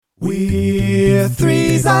We're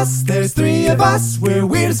three's us, there's three of us. We're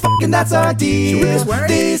weird as fuck and that's our deal.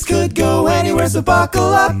 This could go anywhere, so buckle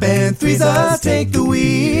up and three's us take the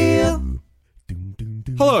wheel.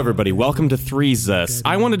 Hello, everybody. Welcome to Three's Us.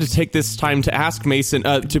 I wanted to take this time to ask Mason,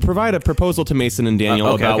 to provide a proposal to Mason and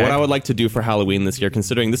Daniel about what I would like to do for Halloween this year,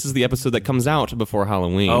 considering this is the episode that comes out before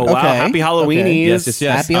Halloween. Oh, wow. Happy Halloweenies.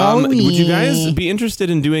 Yes. Happy Halloween. Would you guys be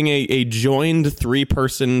interested in doing a joined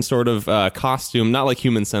three-person sort of costume? Not like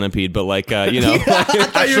Human Centipede, but like, you know.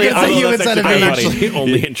 Actually, I'm actually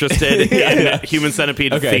only interested in Human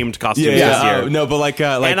Centipede-themed costumes this year. No, but like...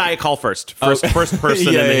 and I call first person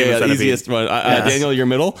in the Human Centipede. Easiest one. Daniel,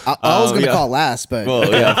 you're middle. I was going to call last, but...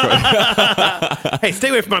 Well, yeah. Hey, stay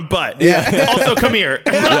away from my butt. Yeah. Also, come here.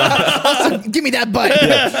 Also, give me that butt.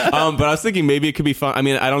 But I was thinking maybe it could be fun. I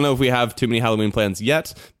mean, I don't know if we have too many Halloween plans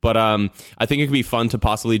yet, but I think it could be fun to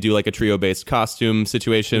possibly do like a trio-based costume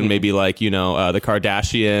situation. Mm-hmm. Maybe like, you know, the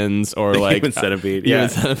Kardashians or like... Human Centipede. Human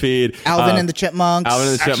Centipede. Alvin and the Chipmunks.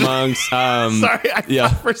 Sorry, I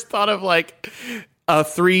first thought of like a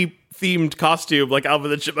three-themed costume like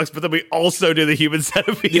Alvin and the Chipmunks, but then we also do the Human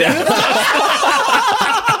Centipede. Yeah.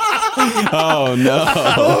 Oh no!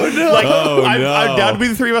 I'm down to be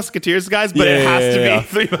the Three Musketeers, guys, but it has to be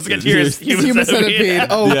Three Musketeers. Human Centipede.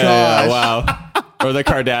 Oh gosh! Wow. Or the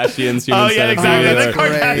Kardashians. Human Centipede. Exactly. The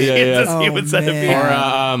Kardashians is Human Centipede.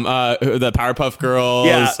 Or the Powerpuff Girls.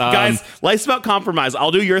 Yeah, guys, life's about compromise.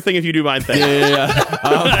 I'll do your thing if you do my thing.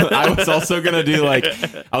 I was also gonna do I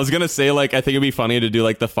think it'd be funny to do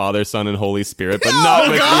like the Father, Son, and Holy Spirit, but not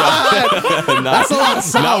with that's a lot of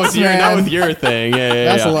sauce, not with your thing.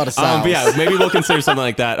 That's a lot of sauce. But yeah, maybe we'll consider something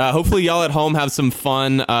like that. Hopefully, y'all at home have some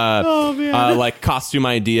fun, like costume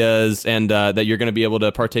ideas, and that you're gonna be able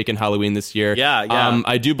to partake in Halloween this year. Yeah.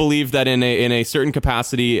 I do believe that in a certain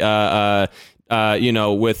capacity, you know,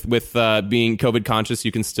 with being COVID conscious,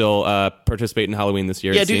 you can still participate in Halloween this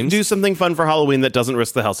year. Yeah, do something fun for Halloween that doesn't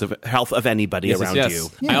risk the health of anybody around you.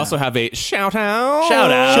 Yeah. I also have a shout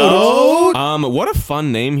out. What a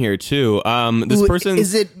fun name here too. This person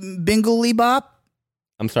is it Bingley Bop?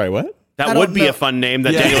 I'm sorry, what? That would be a fun name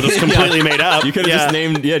that Daniel just completely made up. You could have just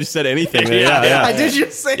named, just said anything. I did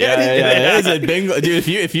just say anything. Bingo. Dude,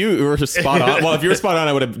 if you were spot on, well, if you were spot on,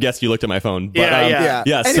 I would have guessed you looked at my phone. But,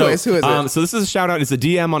 Anyways, who is it? So this is a shout out. It's a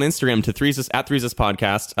DM on Instagram to Three's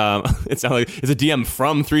Podcast. It's a DM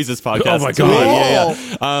from Three's Podcast. Oh my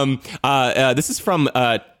god. This is from.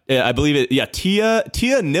 I believe it. Yeah, Tia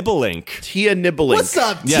Nibblink. Tia Nibblink. What's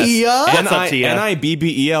up, Tia? Yes. What's up, Tia?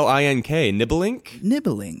 Nibbelink.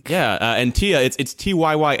 Nibblink. Yeah, and Tia, it's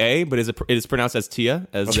Tyya, but it is pronounced as Tia,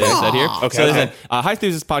 as they said here. Okay. So they said, "Hi,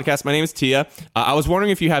 through this podcast. My name is Tia. I was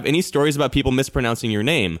wondering if you have any stories about people mispronouncing your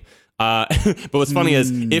name." But what's funny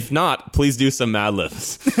is, if not, please do some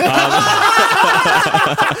MadLibs.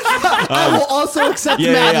 I will also accept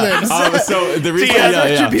MadLibs. So the reason,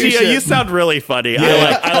 Tia, you sound really funny.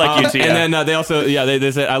 I like you, Tia. And then they also,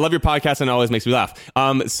 they said, I love your podcast and it always makes me laugh.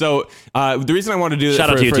 So the reason I wanted to do this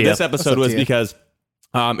for this episode was because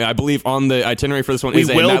I believe on the itinerary for this one we is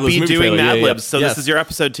a will MadLibs be movie doing trailer. MadLibs, so this is your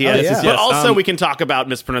episode, Tia. But also we can talk about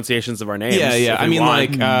mispronunciations of our names. I mean,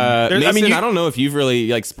 Mason, I don't know if you've really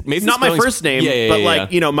Mason's not my first name,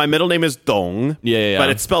 but you know, my middle name is Dong. But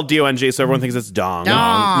it's spelled D-O-N-G, so everyone thinks it's Dong.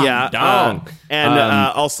 Dong. And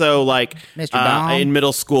also, like, Mr. in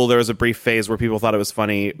middle school, there was a brief phase where people thought it was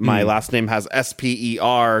funny. My last name has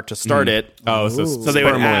S-P-E-R to start it. Oh, so they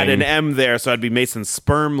would add an M there, so I'd be Mason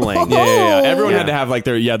Spermling. Everyone had to have like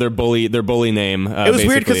their bully name. It was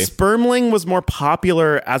weird because Spermling was more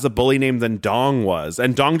popular as a bully name than Dong was,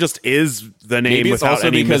 and Dong just is the name. Maybe it's without also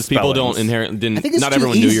any because people don't not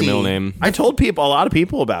everyone knew your middle name. I told a lot of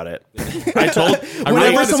people about it.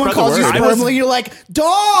 Whenever someone calls you Spermling, you're like,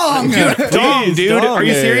 Dong! Dong, dude. Dong, are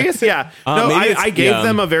you serious? Yeah. No, I gave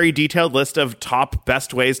them them a very detailed list of top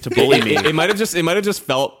best ways to bully me. It might have just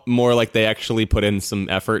felt more like they actually put in some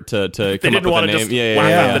effort to come up with a name. Just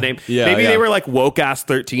laugh at the name. Maybe they were like woke ass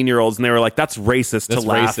 13-year-olds and they were like, that's racist to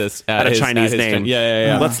laugh at a Chinese name.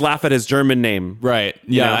 Let's laugh at his German name. Right.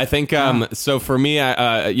 Yeah. I think so. For me,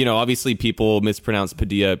 obviously people mispronounce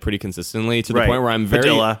Padilla pretty consistently to the point where I'm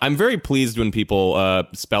very pleased when people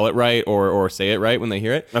spell it right or say it right when they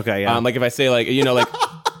hear it. Okay. Yeah. Like if I say like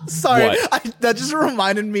sorry, that just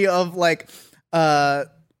reminded me of like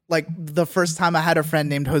the first time I had a friend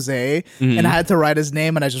named Jose and I had to write his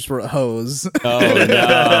name and I just wrote Hose. Oh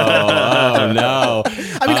no.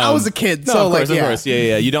 I mean, I was a kid, so of course.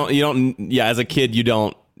 Yeah. You don't. As a kid, you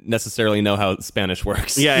don't necessarily know how Spanish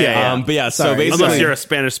works. Yeah. But yeah, so Sorry. basically, Unless you're a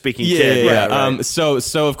Spanish-speaking kid. yeah. Right.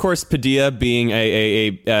 So of course, Padilla being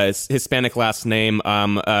a Hispanic last name,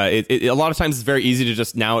 it a lot of times it's very easy to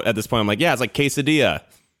just now at this point I'm like, yeah, it's like quesadilla.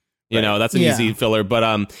 You know, that's an easy filler. But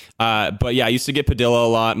yeah, I used to get Padilla a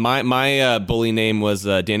lot. My bully name was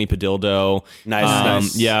Danny Padildo.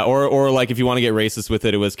 Nice. Yeah, or like if you want to get racist with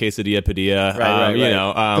it, it was Quesadilla Padilla. Right. You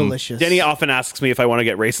know, Delicious. Danny often asks me if I want to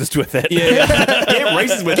get racist with it. Yeah, get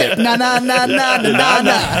racist with it. Na na na na na na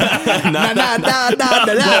na na na na na.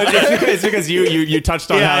 It's because you touched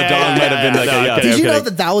on how Don might have been like. Did you know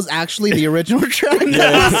that was actually the original track? Get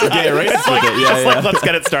racist with it. Just like, let's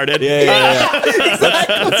get it started.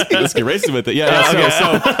 Let's get racist with it.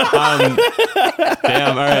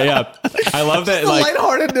 Damn. All right. Yeah. I love that. The Like,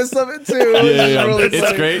 lightheartedness of it too. Really It's it's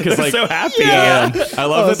funny. great because like so happy. I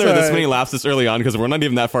love that there are this sorry. many laughs this early on because we're not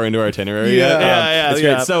even that far into our itinerary yet. Yeah. It's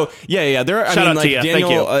great. So there. Shout out like to you. Thank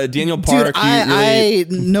Daniel, Daniel Park. Dude, you really.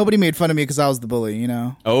 nobody made fun of me because I was the bully. You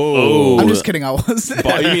know. Oh, I'm just kidding. I was. You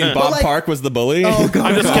mean Bob like- Park was the bully? Oh God.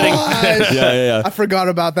 I'm just kidding. Yeah. I forgot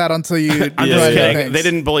about that until you. I'm Yeah, just yeah. kidding. Thanks. They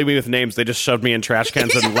didn't bully me with names. They just shoved me in trash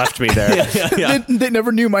cans and left me there. They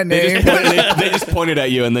never knew my name. They just pointed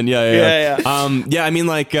at you and then yeah. I mean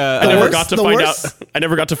like I never worst- got to the find worst- out. I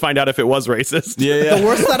never got to find out if it was racist. The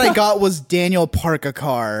worst that I got was Daniel Park a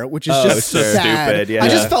car, which is just so sad. stupid, yeah. I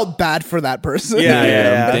just felt bad for that person.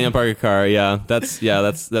 Yeah. Daniel Parker car. That's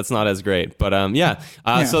not as great, but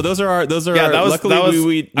So those are That was.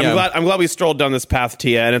 luckily I'm glad we strolled down this path,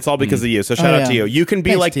 Tia, and it's all because of you. So shout out to you. You can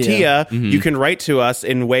be Thanks, like Tia. Tia. You can write to us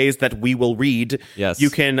in ways that we will read. Yes. You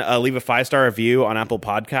can leave a 5-star review on Apple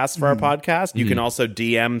Podcasts for our podcast. You can also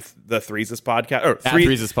DM the Threeses podcast or at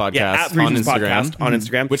Threeses Podcast at Threeses on Instagram. Podcast on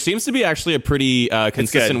Instagram. Which seems to be actually a pretty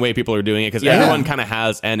consistent way people are doing it because Yeah. everyone kind of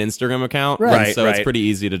has an Instagram account, Right, so it's right. pretty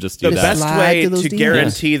easy to just do The that. best Slide way to those to DMs.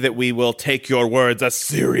 guarantee that we will take your words as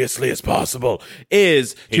seriously as possible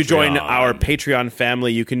is to join our Patreon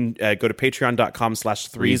family. You can go to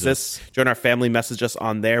patreon.com/threeses. Join our family, message us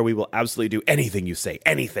on there. We will absolutely do anything you say.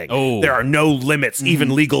 Anything. Oh. There are no limits,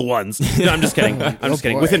 even legal ones. No, I'm just kidding. I'm just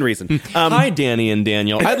kidding. boy. Within reason. Hi, Danny and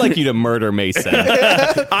Daniel. I'd like you to murder Mason.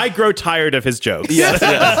 I grow tired of his jokes.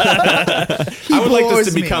 I would like this bores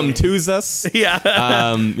to me. become Tuzas. Yeah.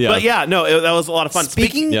 Yeah. But yeah, no, that was a lot of fun.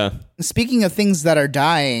 Speaking of things that are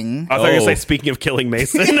dying, I thought you were going to say, speaking of killing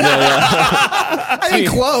Mason. I mean,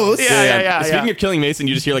 close. Yeah. Speaking of killing Mason,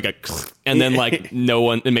 you just hear like a and then like no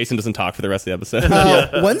one and Mason doesn't talk for the rest of the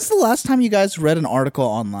episode. When's the last time you guys read an article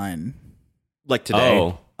online? Like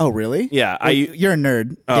today. Oh, really? Yeah. You're a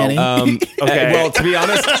nerd, Danny. Okay. Well, to be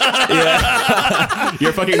honest, you're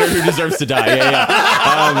a fucking nerd who deserves to die.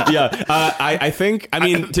 I think. I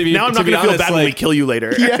mean, to be now I'm not to be going to feel honest, bad when we kill you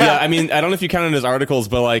later. Yeah, I mean, I don't know if you count it as articles,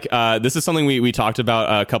 but like, this is something we talked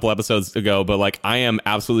about a couple episodes ago. But like, I am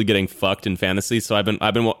absolutely getting fucked in fantasy. So I've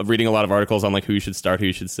been reading a lot of articles on like who you should start, who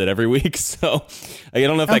you should sit every week. So I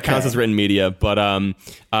don't know if that counts as written media, but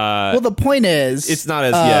well, the point is, it's not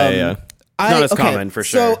as not as common, for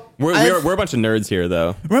sure. So we're a bunch of nerds here,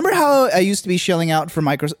 though. remember how I used to be shilling out for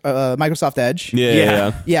Microsoft Edge?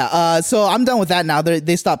 Yeah. So I'm done with that now.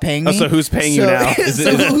 They stopped paying me. so who's paying you now?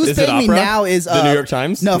 Who's paying me Opera? now is The New York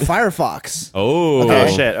Times? No, Firefox. Oh. Oh,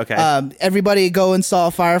 shit. Okay. Everybody go install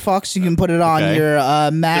Firefox. You can put it on Okay.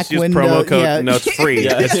 your Mac Just use window. promo code. No, it's free.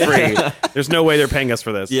 It's free. There's no way they're paying us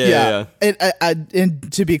for this. Yeah.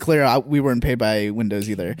 And to be clear, we weren't paid by Windows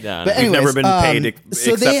either. Yeah. But We've anyways, never been paid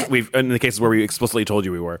so except they, in the cases where we explicitly told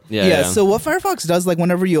you we were. Yeah. So what Firefox does, like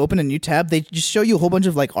whenever you open a new tab, they just show you a whole bunch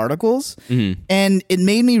of like articles, and it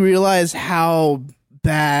made me realize how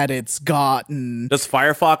bad it's gotten. Does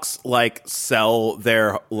Firefox like sell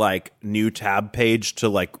their like new tab page to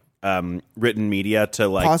like written media to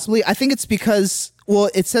like Possibly, I think it's because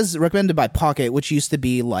it says recommended by Pocket, which used to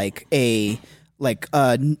be like a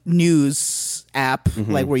news app,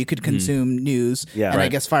 like where you could consume news. Yeah, and I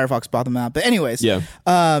right. guess Firefox bought them out. But anyways,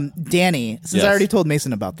 Danny, since Yes. I already told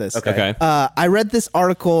Mason about this, Okay. I read this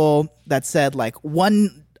article that said like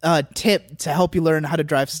one tip to help you learn how to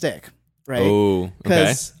drive stick. Right. Oh, okay.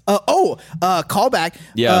 Because callback.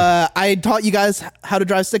 Yeah. I taught you guys how to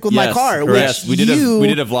drive stick with my car. Correct. Which Yes, we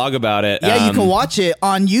did a vlog about it. Yeah, you can watch it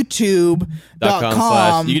on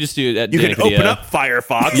YouTube.com. You can just do it at you can open up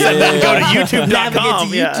Firefox and then go to YouTube.com.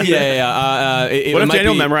 Navigate to YouTube. What if might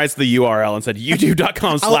Daniel be- memorized the URL and said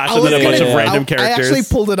youtube.com/ I and then a was bunch gonna- of random I characters? actually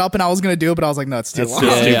pulled it up and I was going to do it, but I was like, no, it's too That's long.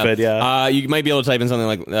 too stupid, yeah. You might be able to type in something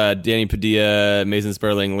like Danny Padilla, Mason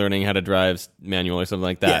Sperling learning how to drive manual or something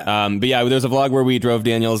like that. Yeah. But yeah, there's a vlog where we drove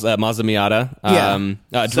Daniel's Mazda Miata. Yeah.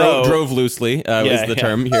 Drove loosely is the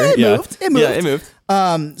term here. It moved. Yeah, it moved.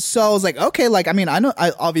 So I was like, okay, like, I mean, I know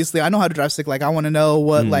how to drive stick. Like, I want to know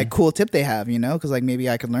what like cool tip they have, because like maybe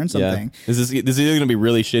I could learn something. This is either going to be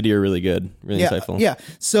really shitty or really good, really insightful. Yeah.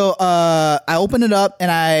 So I open it up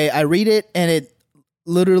and I read it, and it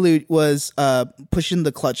literally was pushing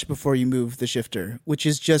the clutch before you move the shifter, which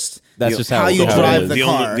is just how you drive the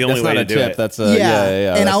car. The only that's way not to a do tip. it. That's a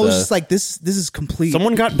And I was just like, this is complete.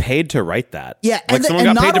 Someone got paid to write that. Yeah, like someone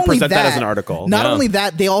got paid to present that as an article. Not only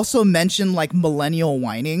that, they also mentioned like millennial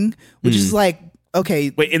whining, which is like,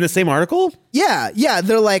 okay, wait, in the same article? Yeah,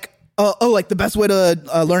 they're like, like the best way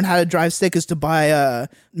to learn how to drive stick is to buy a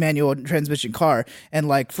manual transmission car, and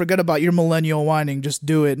like forget about your millennial whining, just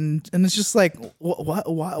do it. And it's just like,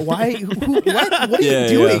 what? Why? What are you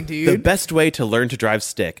doing, dude? The best way to learn to drive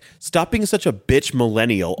stick. Stop being such a bitch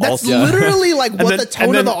millennial. That's literally like what the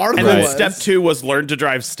tone of the article and then was. Step 2 was learn to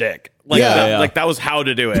drive stick. Like like that was how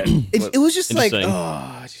to do it. It was just like,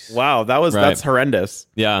 wow, that's horrendous.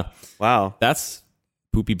 Yeah. Wow, that's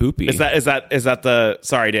poopy poopy. Is that the?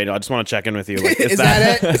 Sorry, Daniel. I just want to check in with you. Like, is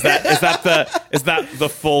that it? Is that the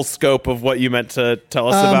full scope of what you meant to tell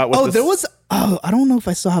us about? There was. I don't know if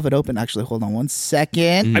I still have it open. Actually, hold on one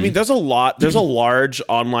second. I mean, there's a large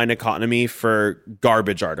online economy for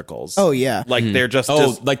garbage articles. Oh yeah, like they're just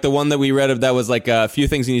like the one that we read of that was like a few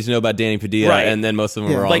things you need to know about Danny Padilla, Right. and then most of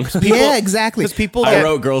them were wrong. like people, yeah, exactly. Because people, I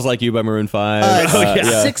wrote "Girls Like You" by Maroon 5.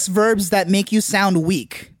 6 verbs that make you sound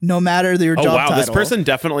weak, no matter your job title. This person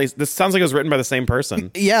definitely. This sounds like it was written by the same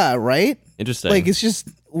person. Yeah, right. Interesting. Like it's just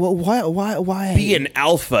why Be an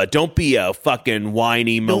alpha. Don't be a fucking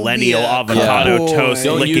whiny millennial avocado toast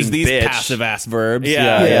Don't licking use these bitch. passive ass verbs.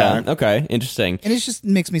 Yeah. Okay, interesting. and it just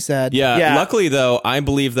makes me sad. Yeah. Luckily, though, I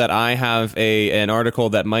believe that I have an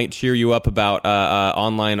article that might cheer you up about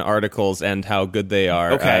online articles and how good they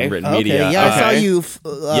are. Okay. Written media. Yeah, I saw you.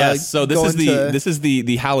 Yes. So this is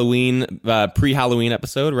the Halloween pre-Halloween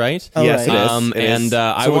episode, right? Oh, Yes, right. it is.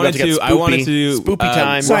 I wanted to spoopy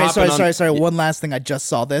time. Sorry. One last thing. I just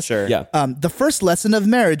saw this. Sure. Yeah. The first lesson of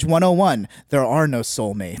marriage 101. There are no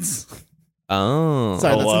soulmates. Oh.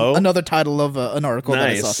 Sorry, Hello? that's another title of an article that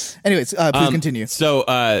I Nice. saw. Anyways, please continue.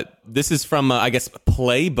 So this is from I guess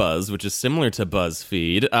PlayBuzz, which is similar to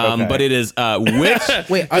BuzzFeed, Okay. but it is which.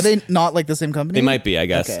 Wait, are they not like the same company? They might be, I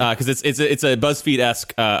guess, Okay. because it's a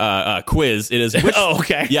BuzzFeed-esque quiz. It is. Which,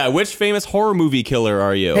 okay. Yeah, which famous horror movie killer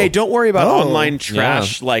are you? Hey, don't worry about online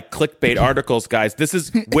trash like clickbait articles, guys. This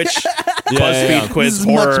is which BuzzFeed quiz This is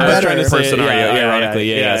much horror better. trying to say person it, are you? ironically,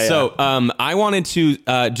 yeah. So I wanted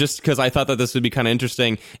to just because I thought that this would be kind of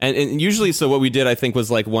interesting, and usually, so what we did, I think, was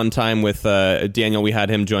like one time with Daniel, we had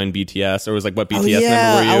him join BTS, or it was like what BTS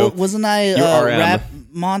member were you? Wasn't I You're RM. Rap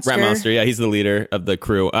Monster? Rap Monster, yeah, he's the leader of the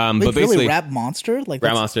crew. Wait, but really, basically, Rap Monster? Like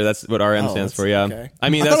Rap Monster, that's what RM stands for. Yeah, okay. I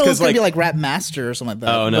mean I that's thought it was because gonna be like Rap Master or something like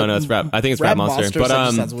that. Oh no, it's Rap. I think it's Rap Monster. But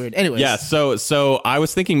just sounds weird. Anyways, yeah. So I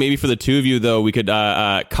was thinking maybe for the two of you though, we could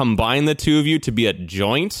combine the two of you to be a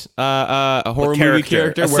joint a horror movie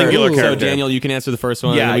character. A singular So character. Daniel, you can answer the first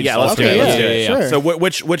one. Yeah, and then we yeah. just Let's do alternate. it. Let's do yeah, it. sure.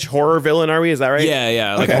 So which horror villain are we? Is that right?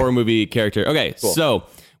 Yeah, like Okay. horror movie character. Okay, so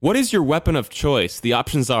what is your weapon of choice? The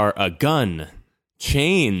options are a gun,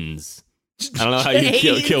 chains. I don't know how you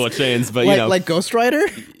kill with chains, but you know, like Ghost Rider.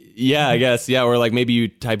 yeah, I guess, yeah, or like maybe you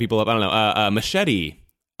tie people up. I don't know, a machete,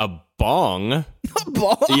 a bong.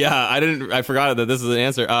 Yeah, I forgot that this is an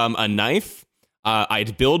answer. A knife.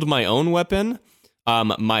 I'd build my own weapon.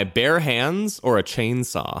 My bare hands or a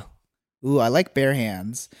chainsaw. Ooh, I like bare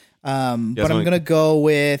hands. But I'm wanna- gonna go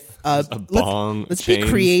with a bong, Let's be chains.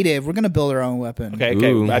 creative. We're gonna build our own weapon. Okay.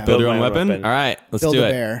 Ooh, I build your my own weapon. All right, let's Build do a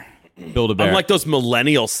it. bear. Build a bear. Unlike those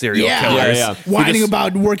millennial serial killers. Yeah. Whining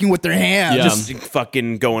about working with their hands. Yeah. Just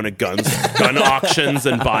fucking going to gun auctions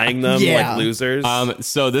and buying them Yeah. like losers.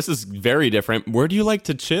 So this is very different. Where do you like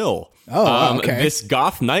to chill? Oh, okay. This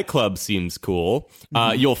goth nightclub seems cool.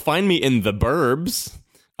 You'll find me in the burbs.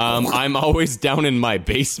 I'm always down in my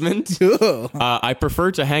basement. I prefer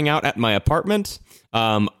to hang out at my apartment.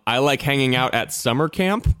 I like hanging out at summer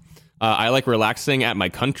camp. I like relaxing at my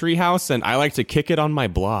country house, and I like to kick it on my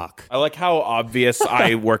block. I like how obvious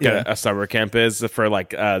I work at a summer camp is for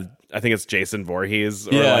like I think it's Jason Voorhees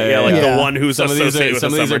or the one who's Some of these associated are, with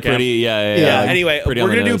some a of these summer are camp. pretty. Yeah. like, Anyway, pretty we're on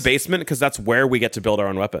the gonna do nose. basement because that's where we get to build our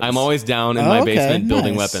own weapons. I'm always down in my okay, basement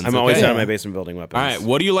building nice. weapons. I'm always okay? down in my basement building weapons. All right,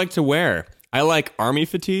 what do you like to wear? I like army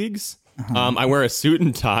fatigues. I wear a suit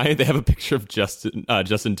and tie. They have a picture of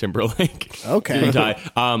Justin Timberlake. Okay. Suit and tie.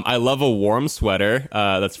 I love a warm sweater.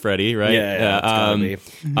 That's Freddie, right? Yeah, it's gotta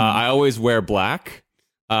be. I always wear black.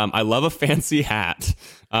 I love a fancy hat.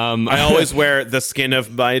 I always wear the skin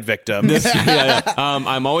of my victim.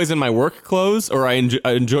 I'm always in my work clothes, or I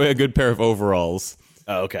enjoy a good pair of overalls.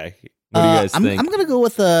 Oh, okay. What do you guys think? I'm gonna go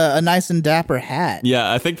with a nice and dapper hat.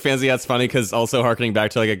 Yeah, I think fancy hat's funny because also harkening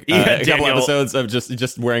back to like a couple episodes of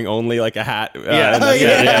just wearing only like a hat.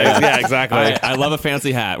 Yeah, exactly. I love a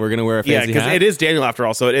fancy hat. We're gonna wear a fancy hat. because it is Daniel after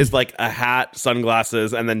all. So it is like a hat,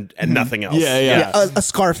 sunglasses, and nothing else. Yeah. A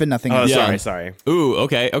scarf and nothing else. Sorry. Ooh,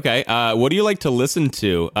 okay. What do you like to listen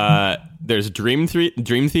to? There's Dream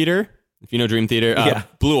Theater. If you know Dream Theater,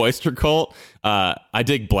 Blue Oyster Cult. I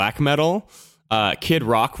dig black metal. Kid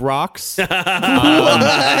Rock rocks. I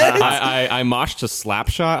mosh to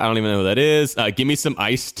Slapshot. I don't even know who that is. Give me some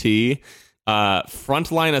iced tea.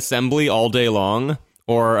 Frontline Assembly all day long.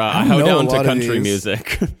 Or how down to country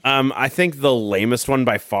music. I think the lamest one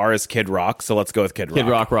by far is Kid Rock. So let's go with Kid Rock. Kid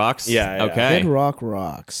Rock rocks. Yeah. Okay. Kid Rock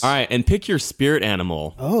rocks. All right, and pick your spirit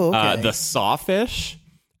animal. Oh, okay. The sawfish,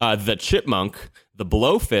 the chipmunk, the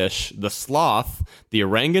blowfish, the sloth, the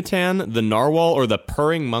orangutan, the narwhal, or the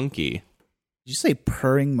purring monkey. Did you say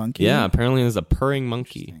purring monkey? Yeah, apparently there's a purring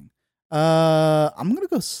monkey. I'm gonna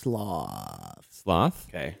go sloth. Sloth?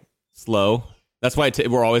 Okay. Slow. That's why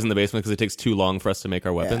we're always in the basement because it takes too long for us to make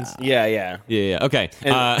our weapons. Yeah. Okay.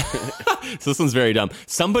 So this one's very dumb.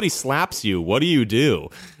 Somebody slaps you. What do you do?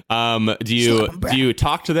 Do you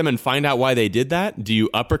talk to them and find out why they did that? Do you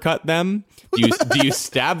uppercut them? Do you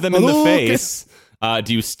stab them in the face?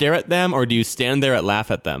 Do you stare at them, or do you stand there and laugh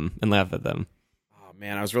at them?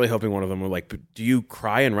 Man, I was really hoping one of them were like, do you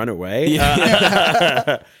cry and run away?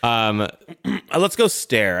 Yeah. Let's go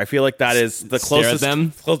stare. I feel like that is the closest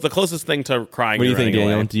the closest thing to crying. What do you think,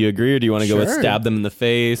 Daniel? Away. Do you agree, or do you want to go with Sure. stab them in the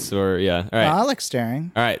face? Or all right. I like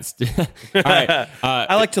staring. All right. All right.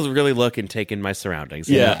 I like to really look and take in my surroundings.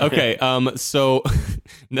 Yeah. Okay. So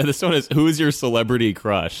now this one is, who is your celebrity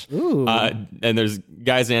crush? Ooh. And there's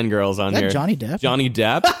guys and girls on here. Johnny Depp? Johnny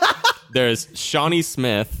Depp. There's Shawnee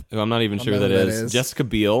Smith, who I'm not even sure who that is. Jessica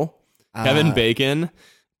Biel, Kevin Bacon,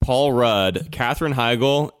 Paul Rudd, Katherine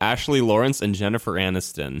Heigl, Ashley Lawrence, and Jennifer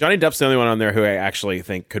Aniston. Johnny Depp's the only one on there who I actually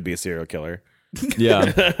think could be a serial killer. Yeah.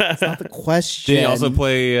 That's not the question. Did he also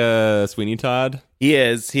play Sweeney Todd? He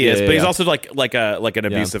is, but he's yeah. also like an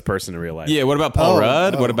abusive person in real life. Yeah. What about Paul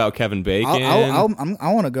Rudd? What about Kevin Bacon? I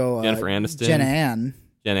want to go Jennifer Aniston. Jen Ann.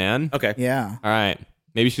 Jen Ann? Okay. Yeah. All right.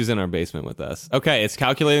 Maybe she was in our basement with us. Okay, it's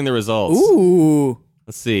calculating the results. Ooh.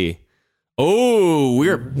 Let's see. Oh,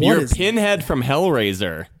 you're is Pinhead from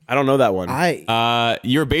Hellraiser. I don't know that one.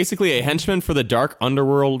 You're basically a henchman for the dark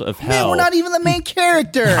underworld of hell. Man, we're not even the main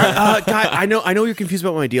character. Guy, I know you're confused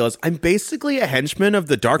about what my deal is. I'm basically a henchman of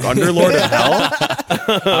the dark underlord of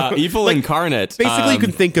hell. Evil incarnate. Basically, you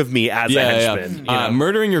can think of me as a henchman. You know?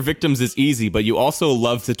 Murdering your victims is easy, but you also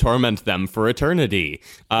love to torment them for eternity.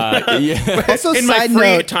 Also, in my side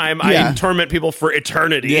free note, time, I torment people for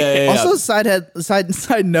eternity. Also, side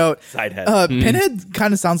note. Sidehead. Pinhead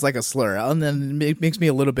kind of sounds like a slur, and then it makes me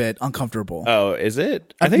a little bit uncomfortable. Oh, is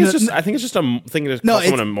it? I think it's just a thing to call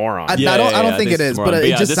someone a moron. I don't think it is, but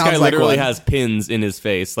it just sounds like this guy literally one. has pins in his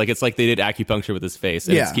face. Like it's like they did acupuncture with his face,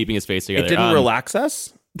 and it's keeping his face together. It didn't relax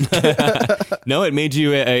us. No, it made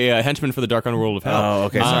you a henchman for the dark underworld of hell. Oh,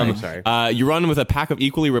 okay. Sorry. You run with a pack of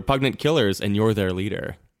equally repugnant killers, and you're their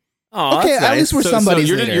leader. Oh, okay, that's at nice. least we're somebody's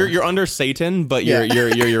leader. You're under Satan, but you're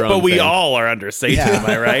your own. But we thing. all are under Satan. Am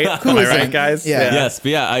I right? Am I right, guys? Yeah. Yes,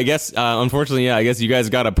 but I guess unfortunately, I guess you guys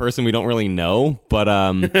got a person we don't really know, but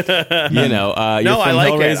no, I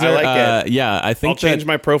like it. I like it. Yeah, I think I'll change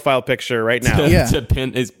my profile picture right now. to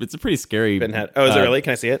Pin. It's a pretty scary Pinhead. Oh, is it really?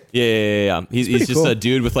 Can I see it? Yeah. He's just cool. a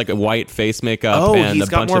dude with like a white face makeup. Oh, and he's a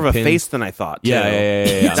got bunch more of a pins. face than I thought. Too.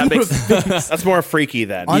 Yeah. That's more freaky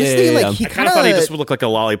then. Honestly, like he I kind of thought he just would look like a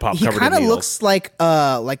lollipop he covered in kind of needles. looks like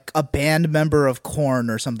a band member of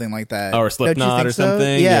Korn or something like that. Or Don't you Slipknot think or so?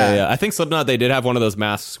 something. Yeah. I think Slipknot, they did have one of those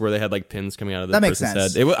masks where they had like pins coming out of the That makes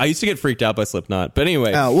person's sense. head. I used to get freaked out by Slipknot, but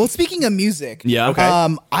anyway. Well, speaking of music, Yeah. Okay.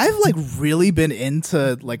 I've like really been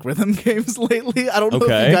into like rhythm games lately. I don't know if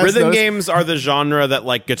Okay. you guys Rhythm noticed. games are the genre that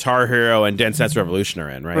like Guitar Hero and Dance Dance Revolution are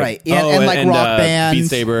in, right? Right. Yeah, and like rock band, Beat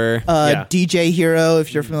Saber. DJ Hero,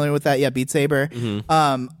 if you're familiar with that. Yeah, Beat Saber.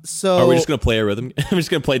 So Are we just gonna play a rhythm? We're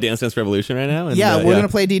just gonna play Dance Dance Revolution right now. And, yeah, we're gonna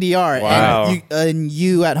play DDR. Wow. And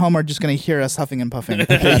you at home are just gonna hear us huffing and puffing.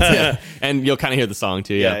 And you'll kind of hear the song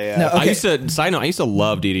too. Yeah. No, okay. I used to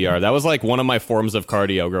love DDR. That was like one of my forms of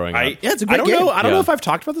cardio growing up. it's a great I don't game. know. I don't know if I've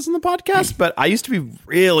talked about this in the podcast, but I used to be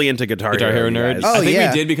really into Guitar Guitar Hero you nerd. guys. Oh, I think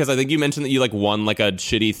yeah. we did because I think you mentioned that you like won like a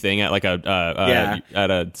shitty thing at like at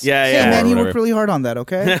a Hey man, you or worked really hard on that.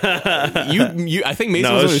 Okay. you I think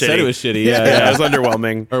Mason No, was it the one was who said shitty. it was shitty. Yeah, Yeah. it was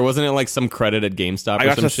underwhelming. Or wasn't it like some credit at GameStop I or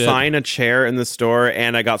got some to shit? assign a chair in the store,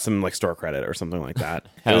 and I got some like store credit or something like that.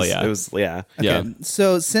 Hell It was yeah.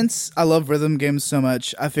 So since I love rhythm games so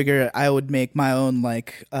much, I figured I would make my own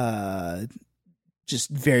like just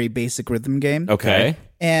very basic rhythm game. Okay.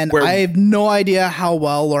 And I have no idea how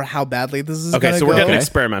well or how badly this is Okay, going to so go. we're getting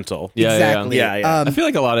experimental. Yeah, Exactly. Yeah. I feel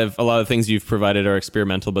like a lot of things you've provided are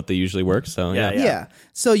experimental, but they usually work. So Yeah.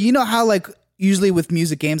 So you know how like usually with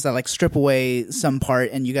music games I like strip away some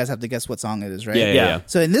part and you guys have to guess what song it is, right? Yeah.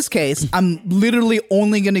 So in this case, I'm literally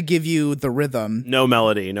only going to give you the rhythm. No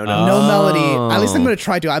melody. No. No melody. At least I'm going to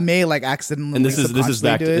try to. I may like accidentally. And this is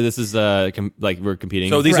subconsciously do it. like we're competing.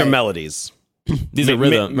 So these are Right. melodies. these are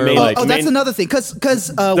rhythm. or ma- like, That's another thing, because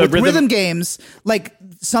with rhythm- rhythm games, like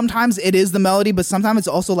sometimes it is the melody, but sometimes it's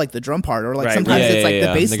also like the drum part, or like Right. sometimes Yeah, it's like yeah, the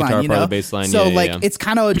yeah. bass The line. guitar You part know, of the bass line, so yeah, like yeah. it's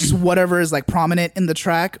kind of just whatever is like prominent in the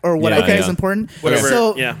track or what I Yeah, think yeah. is important. Whatever,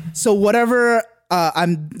 So yeah. So whatever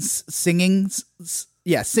I'm singing.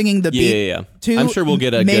 Singing the beat Yeah. to I'm sure we'll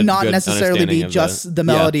get a may good- not good necessarily understanding be of just the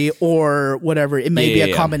melody or whatever. It may be Yeah, a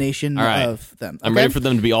yeah. combination All right. of them. I'm okay? ready for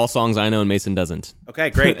them to be all songs I know and Mason doesn't. Okay,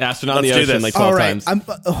 great. Astronaut in Let's the do ocean this. like 12 All right,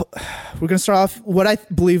 times. we're gonna start off what I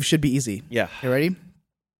believe should be easy. Yeah. You ready?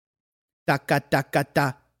 Da da da da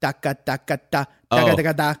da da da da da da Oh. da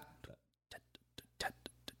da da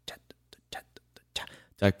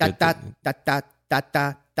That da could- da da da da da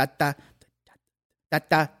da da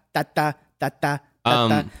da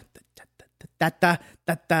da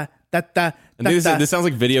da da da And this sounds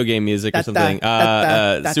like video game music or something.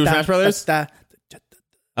 Super Smash Brothers?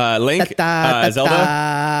 Link?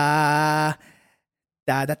 Zelda?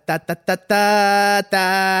 Da da da da da da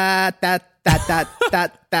da da da da da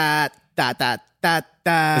da da da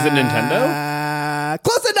da. Is it Nintendo?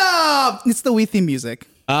 Close enough. It's the Wii theme music.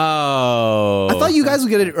 Oh. I thought you guys would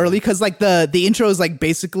get it early because like the intro is like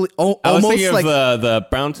basically I was almost thinking like of the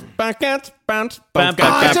bounce back at bounce.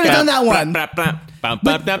 I should've done that one.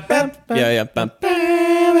 Yeah.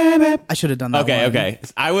 I should have done that. Okay.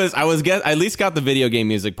 I at least got the video game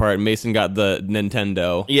music part. And Mason got the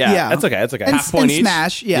Nintendo. Yeah, that's okay. That's okay. And, Half point and each?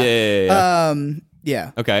 Smash, yeah. Yeah.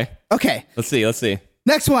 Yeah. Okay. Okay. Let's see.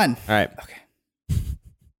 Next one. All right. Okay.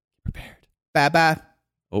 Prepared. Ba-ba.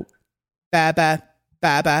 Oh. Ba-ba.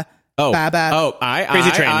 Ba-ba. Oh. Ba-ba. Oh.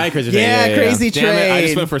 Crazy Train. Crazy Train. Yeah, Crazy Damn it, I Train.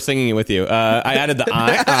 just went for singing it with you. I added the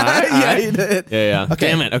I. Yeah, you did. Yeah. Okay.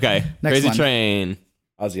 Damn it. Okay. Next Crazy one. Train.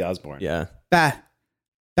 Ozzy Osbourne. Yeah. Ba.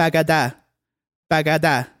 Ba-ga-da.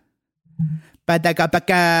 Ba-ga-da.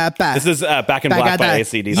 Ba-da-ga-ba-ga-ba. This is Back in Black by Ba-ga-da.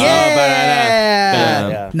 AC/DC. Yeah.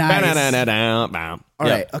 Yeah. Nice. All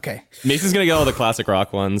right. Okay. Mason's gonna get all the classic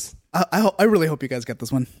rock ones. I really hope you guys get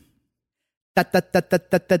this one. This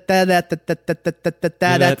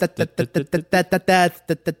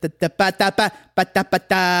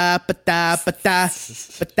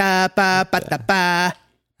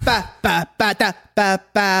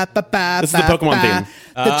is the Pokemon theme.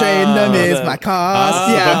 The train name is my cost.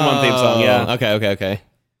 the Yeah. Pokemon theme song, yeah. Okay.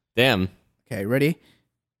 Damn. Okay, ready?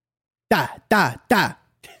 Da da da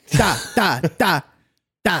da da da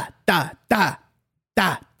da da da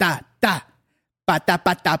da da da. Ba da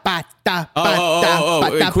ba da ba da ba da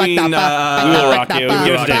ba da Queen, ba da We Will ba Rock da You. ba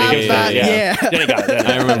Give it to Danny, ba. yeah. Yeah. Danny got it.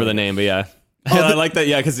 I remember the name, but yeah. I like that,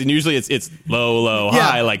 yeah, because usually it's low, Yeah.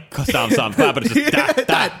 high, like stomp, clap, but it's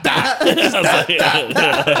just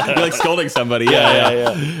you're like scolding somebody. Yeah.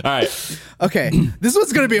 All right. Okay, this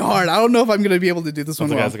one's gonna be hard. I don't know if I'm gonna be able to do this one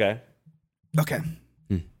well. That's okay. Okay.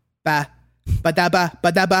 Ba ba da ba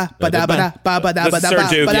ba da ba ba da ba da ba ba da This ba is da Sir ba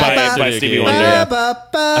Duke ba da ba. by Stevie Yeah. Wonder.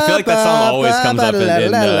 I feel like that song always comes up in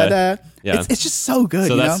yeah. It's just so good.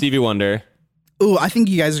 So you that's know? Stevie Wonder. Ooh, I think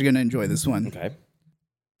you guys are gonna enjoy this one. Okay.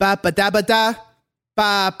 Ba ba da ba da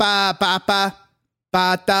ba ba ba ba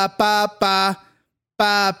ba da ba ba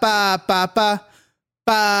ba ba ba ba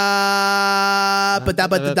ba ba da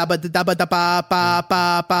ba da ba da ba da ba ba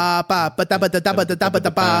ba ba ba ba da ba da ba da ba da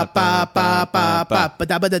ba ba ba ba ba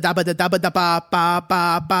ba da ba da ba da ba da ba ba ba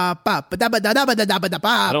ba ba ba da ba da ba da ba da ba.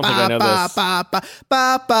 I don't think I know this. Ba ba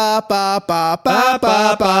ba ba ba ba ba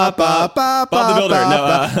ba ba ba ba Bob the Builder. No,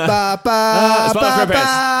 ba ba SpongeBob SquarePants.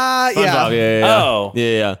 ba. SpongeBob. Yeah. Oh.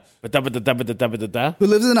 Yeah. Ba-da-ba-da-ba-da-ba-da-ba. Who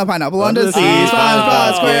lives in a pineapple under the sea? Oh.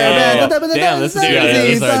 SpongeBob SquarePants. Damn, this is- Yeah, this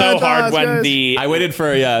it's is so hard when the I waited for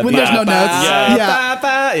When there's no notes. Yeah.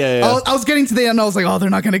 Yeah. I was getting to the end. I was like, oh, they're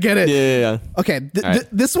not gonna get it. Yeah. Okay, All right.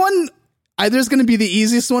 this one either is gonna be the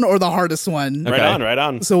easiest one or the hardest one. Okay. right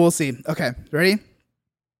on. So we'll see. Okay, ready?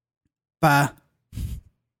 Ba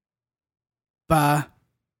ba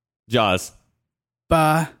Jaws.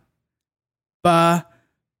 ba ba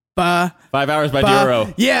ba. 5 Hours by ba.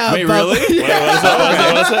 Duro. Yeah. Wait, ba- really?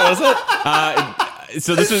 What was it? Uh,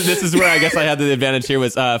 So this is where I guess I had the advantage here.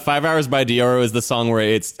 Was 5 Hours by Dior is the song where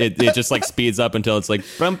it just like speeds up until it's like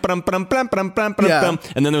brum, brum, brum, brum, brum, brum, brum, brum.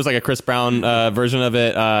 And then there's like a Chris Brown version of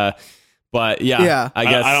it. But I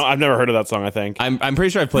guess I've never heard of that song. I think I'm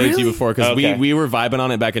pretty sure I've played it to you before because we were vibing on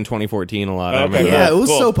it back in 2014 a lot. I remember. Yeah, it was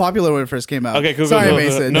so popular when it first came out. Okay, cool. Sorry, cool.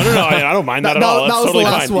 Mason. No, I don't mind that at all. That was totally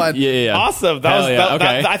the last fine. one. Yeah. Awesome.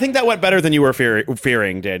 I think that went better than you were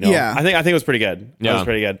fearing, Daniel. Yeah. I think it was pretty good. Yeah. That was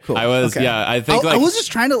pretty good. Cool. I was. Okay. Yeah, I think I was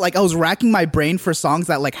just trying to I was racking my brain for songs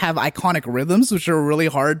that like have iconic rhythms, which are really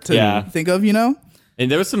hard to think of. And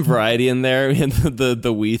there was some variety in there, in the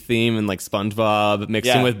Wii theme and like SpongeBob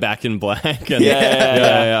mixing with Back in Black. And,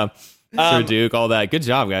 yeah. Sir Duke, all that. Good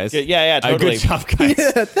job, guys. Yeah, totally. Good job, guys.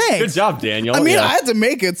 Yeah, thanks. Good job, Daniel. I mean, I had to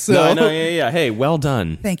make it, so. No, yeah. Hey, well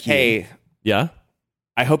done. Thank you. Hey, Yeah?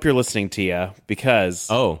 I hope you're listening, Tia, because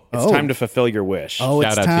it's time to fulfill your wish. Oh,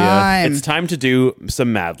 Shout it's out to you. time. It's time to do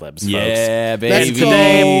some MadLibs, folks. Yeah, baby. Let's go.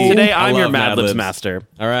 Today I I'm your love MadLibs MadLibs. master.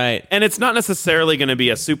 All right. And it's not necessarily going to be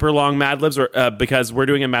a super long MadLibs because we're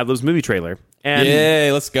doing a MadLibs movie trailer. And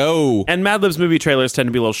Yay, let's go. And MadLibs movie trailers tend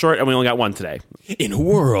to be a little short, and we only got one today. In a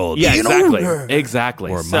world Yeah, exactly. order.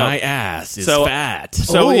 Exactly. where my ass is fat.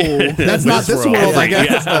 So That's not this world, I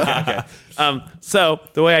guess. Okay. So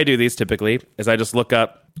the way I do these typically is I just look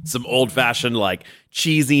up some old-fashioned, like,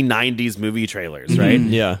 cheesy 90s movie trailers, right?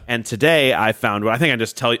 Yeah. And today I found what I think I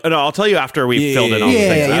just tell you. No, I'll tell you after we filled in all the Yeah,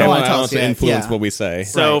 things. yeah, I you don't don't want wanna I tell want us to yet. influence Yeah. what we say.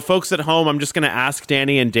 So, folks at home, I'm just going to ask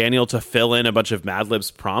Danny and Daniel to fill in a bunch of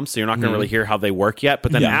MadLibs prompts. So you're not going to really hear how they work yet.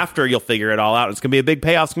 But then after, you'll figure it all out. It's going to be a big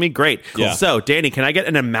payoff. It's going to be great. Cool. Yeah. So, Danny, can I get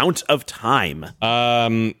an amount of time?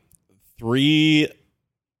 3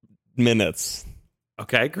 minutes.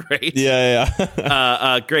 Okay, great.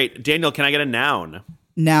 Yeah. Great. Daniel, can I get a noun?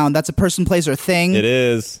 Noun, that's a person, place, or thing. It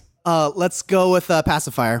is. Let's go with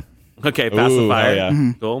pacifier. Okay, pacifier. hell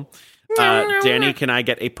yeah. Cool. Danny, can I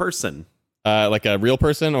get a person? Like a real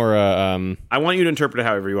person or a I want you to interpret it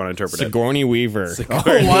however you want to interpret it. Sigourney Weaver. Oh,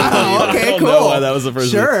 wow. Okay, I don't cool. know why that was the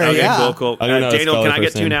first Sure, one. Okay, yeah. cool. I don't know how to Daniel, spell can her I get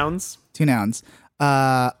first 2 name. nouns? 2 nouns.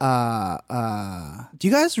 Do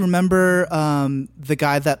you guys remember the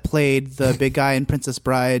guy that played the big guy in Princess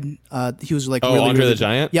Bride? He was like really, Andre really the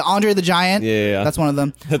Giant? Yeah, Andre the Giant. Yeah. That's one of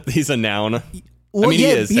them. He's a noun. Well, I mean, yeah,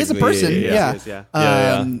 he is a technically, person. yeah.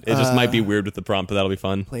 Yeah. It just might be weird with the prompt, but that'll be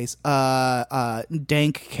fun. Place.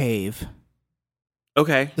 Dank cave.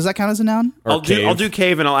 Okay. Does that count as a noun? Or I'll cave. do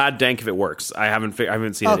cave and I'll add dank if it works. I haven't seen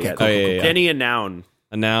Okay, it yet. cool, yeah. Danny, a noun.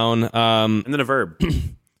 A noun. And then a verb.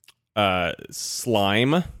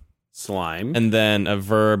 Slime. Slime. And then a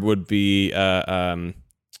verb would be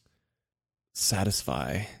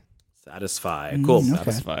satisfy. Satisfy. Cool. okay.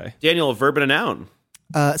 Satisfy. Daniel, a verb and a noun.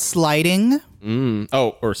 Sliding.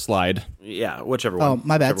 Oh, or slide. Yeah, whichever one. Oh,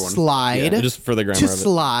 my bad. Whichever one. Slide. Just for the grammar To of it.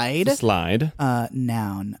 slide. Slide.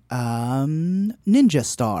 Noun. Ninja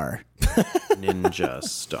star. Ninja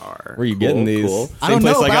star. Where are you getting these? Cool. I Same don't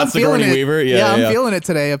place know, I but got I'm feeling Sigourney it. Weaver. Yeah, I'm feeling it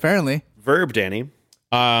today, apparently. Verb, Danny.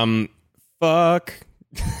 Fuck.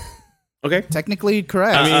 Okay. Technically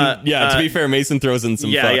correct. I mean, to be fair, Mason throws in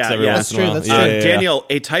some fucks every once in a while. That's true. Daniel,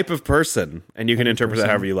 a type of person, and you can interpret that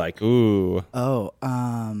however you like. Ooh.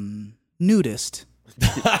 Nudist.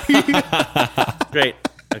 Great.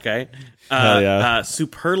 Okay. Hell yeah.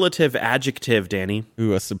 Superlative adjective, Danny.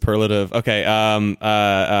 Ooh, a superlative. Okay.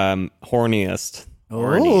 Horniest.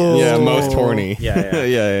 Horniest. Yeah, most horny. Yeah.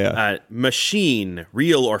 yeah. Machine,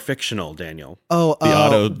 real or fictional, Daniel. Oh, the one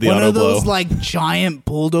auto of those blow. like giant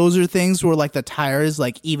bulldozer things where like the tire is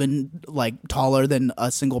like even like taller than a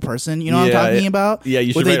single person. You know what I'm Yeah, talking about? yeah,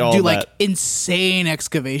 you should where they write all do of like that. insane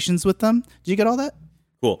excavations with them. Did you get all that?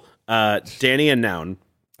 Cool. Danny, a noun.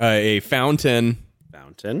 A fountain.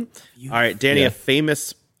 Fountain. All right, Danny, Yeah. a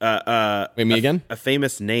famous. Wait, me again? A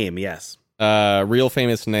famous name. Yes. Real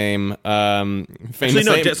famous name. Famous Actually,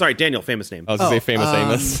 no. name. Sorry, Daniel. Famous name. I was gonna say famous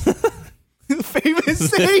Amos.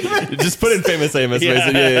 Famous name. Just put in famous Amos.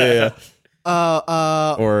 Yeah.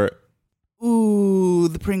 Or Ooh,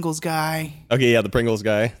 the Pringles guy. okay, yeah, the Pringles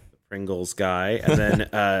guy. Pringles guy, and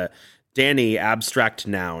then Danny, abstract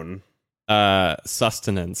noun.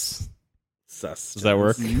 Sustenance. Sus. Does that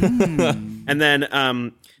work? And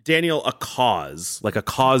then Daniel, a cause, like a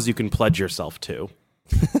cause you can pledge yourself to.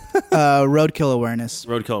 Roadkill awareness.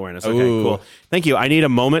 Roadkill awareness. Okay, Ooh. cool. Thank you. I need a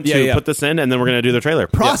moment to Yeah. put this in, and then we're gonna do the trailer.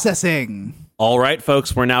 Processing. All right,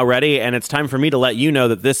 folks, we're now ready, and it's time for me to let you know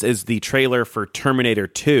that this is the trailer for Terminator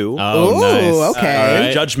 2. Oh, nice. Okay. All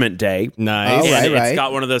right. Judgment Day. Nice. Oh, And right. it's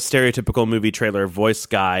got one of those stereotypical movie trailer voice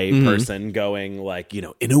guy person going like,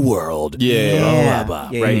 in a world. Yeah. Blah, blah,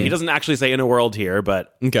 blah, Yeah, right? yeah. He doesn't actually say in a world here,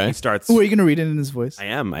 but Okay. he starts. Oh, are you going to read it in his voice? I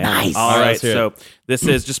am. Nice. All All right, right, let's hear so this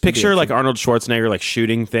is just picture like Arnold Schwarzenegger like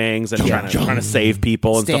shooting things and trying to save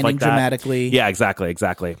people and stuff Standing like that. dramatically. Yeah, exactly.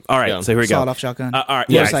 All right, Yeah. so here we go. Sawed-off shotgun. All right,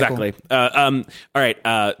 yeah, Motorcycle. exactly. All right,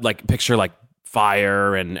 like picture like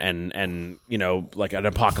fire and like an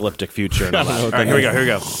apocalyptic future and all that. All right, here we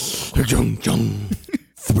go.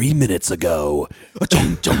 3 minutes ago,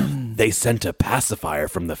 they sent a pacifier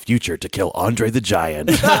from the future to kill Andre the Giant.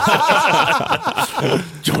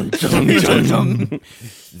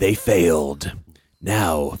 They failed.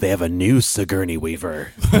 Now they have a new Sigourney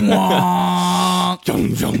Weaver.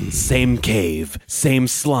 Same cave, same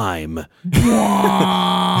slime.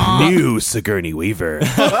 New Sigourney Weaver.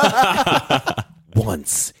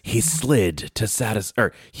 Once he slid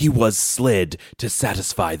to he was slid to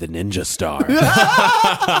satisfy the ninja star.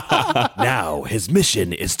 Now his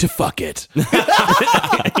mission is to fuck it.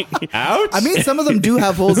 Ouch. I mean, some of them do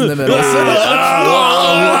have holes in the middle.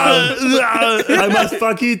 I must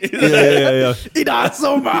fuck it. Yeah. Not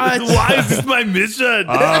so much. Why is this my mission?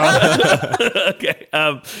 Okay.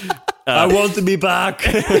 I want to be back.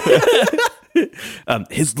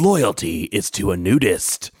 His loyalty is to a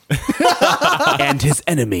nudist. And his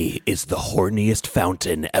enemy is the horniest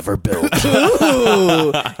fountain ever built.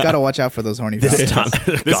 Ooh. Gotta watch out for those horny This fountains.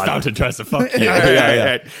 time, This fountain tries to fuck you.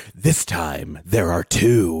 This time, there are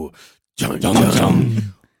two.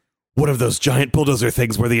 One of those giant bulldozer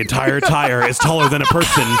things where the entire tire is taller than a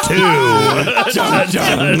person, too.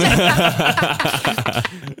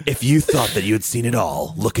 If you thought that you had seen it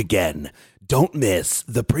all, look again. Don't miss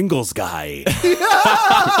the Pringles guy.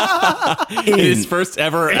 His first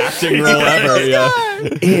ever acting role ever. Yeah.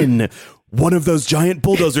 In one of those giant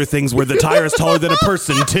bulldozer things where the tire is taller than a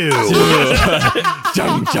person, too.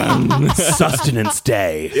 Sustenance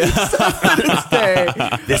Day.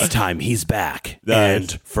 This time he's back. Nice.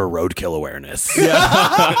 And for roadkill awareness. And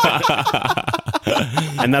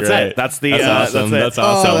that's Great. it. That's the That's awesome. that's it. That's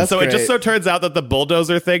awesome. Oh, that's so it just great. so turns out that the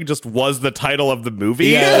bulldozer thing just was the title of the movie.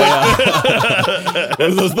 Yeah.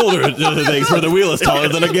 One of those boulder things where the wheel is taller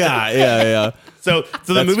than a guy. Yeah. So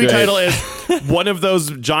the That's movie great. title is one of those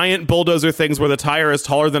giant bulldozer things where the tire is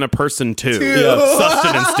taller than a person too. Yeah.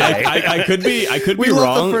 Sustenance Day. I could be We love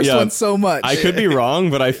wrong. the first Yeah. one so much. I could be wrong,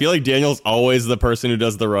 but I feel like Daniel's always the person who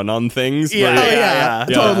does the run-on things. Yeah. where- Yeah,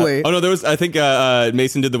 totally. Oh no, there was. I think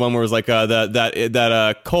Mason did the one where it was like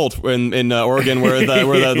that cult in Oregon where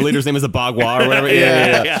the leader's name is a Bagua or whatever.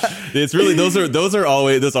 Yeah. It's really those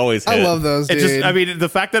always. I hit. love those, It dude. just, I mean, the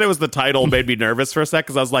fact that it was the title made me nervous for a sec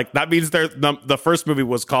because I was like, that means the first movie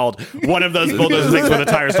was called one of those bulldozer things where the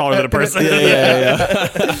tire's taller than a person.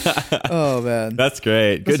 Oh, man. That's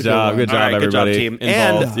great. Good a good job. one. Good job, All right, good job, everybody. team.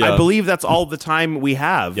 involved. And Yeah. I believe that's all the time we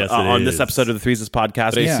have Yes, it on this is. episode of the Threeses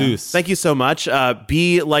podcast. Jesus. Yeah. Thank you so much.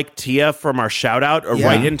 Be like Tia from our shout out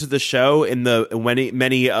right into the show in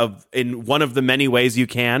one of the many ways you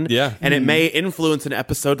can. Yeah. And it may influence an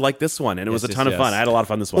episode like this one. And it was a Yes, ton yes, of fun. yes. I had a lot of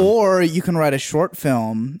fun this one. Or you can write a short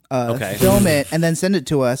film, Okay. film it, and then send it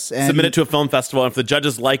to us. And Submit it to a film festival. And if the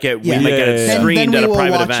judges like it, Yeah. we might get it Yeah. screened Then at we a will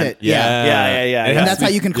private watch event. it. Yeah. Yeah. It And has that's to how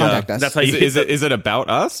be- you can contact us. That's how you. Is it about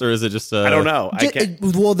us or is it just? I don't know. I can't.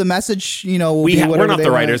 Well, the message, will We be we're whatever not they the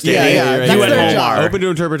want. writers, Yeah, Danny. yeah. Right, That's You and their Omar. job. Open to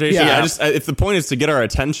interpretation. Yeah. If the point is to get our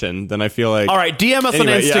attention, then I feel like All right, DM us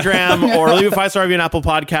Anyway, on yeah. Instagram or leave a 5-star review on Apple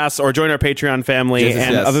Podcasts or join our Patreon family. Yes, yes,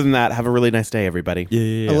 and yes. other than that, have a really nice day, everybody.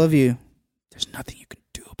 Yeah. I love you. There's nothing you can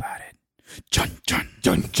do about it. Jun.